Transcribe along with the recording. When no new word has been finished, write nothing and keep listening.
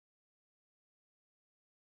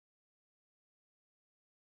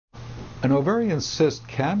An ovarian cyst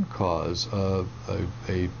can cause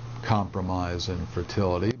a compromise in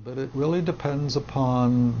fertility, but it really depends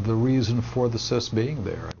upon the reason for the cyst being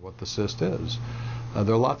there and what the cyst is.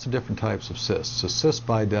 There are lots of different types of cysts. A cyst,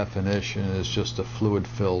 by definition, is just a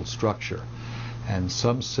fluid-filled structure. And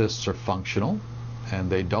some cysts are functional, and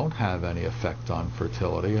they don't have any effect on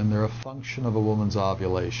fertility, and they're a function of a woman's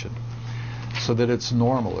ovulation. So that it's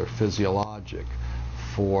normal or physiologic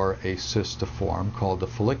for a cyst to form, called a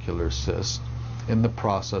follicular cyst, in the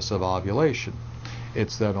process of ovulation.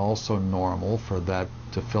 It's then also normal for that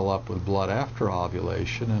to fill up with blood after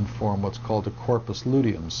ovulation and form what's called a corpus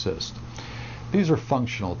luteum cyst. These are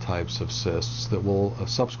functional types of cysts that will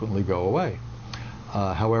subsequently go away.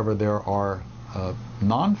 However, there are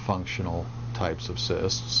non-functional types of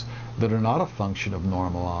cysts that are not a function of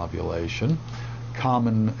normal ovulation.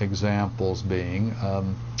 Common examples being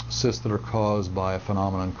cysts that are caused by a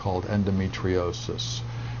phenomenon called endometriosis,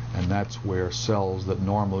 and that's where cells that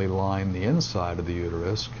normally line the inside of the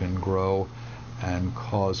uterus can grow and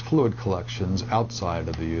cause fluid collections outside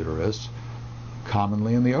of the uterus,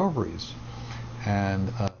 commonly in the ovaries.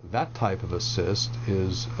 And that type of a cyst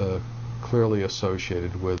is clearly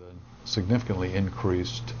associated with a significantly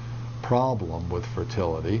increased problem with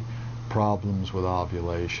fertility, problems with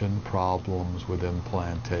ovulation, problems with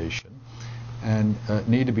implantation, and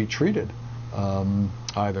need to be treated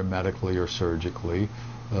either medically or surgically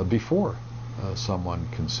before someone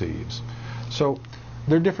conceives. So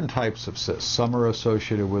there are different types of cysts. Some are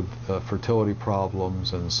associated with fertility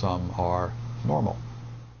problems and some are normal.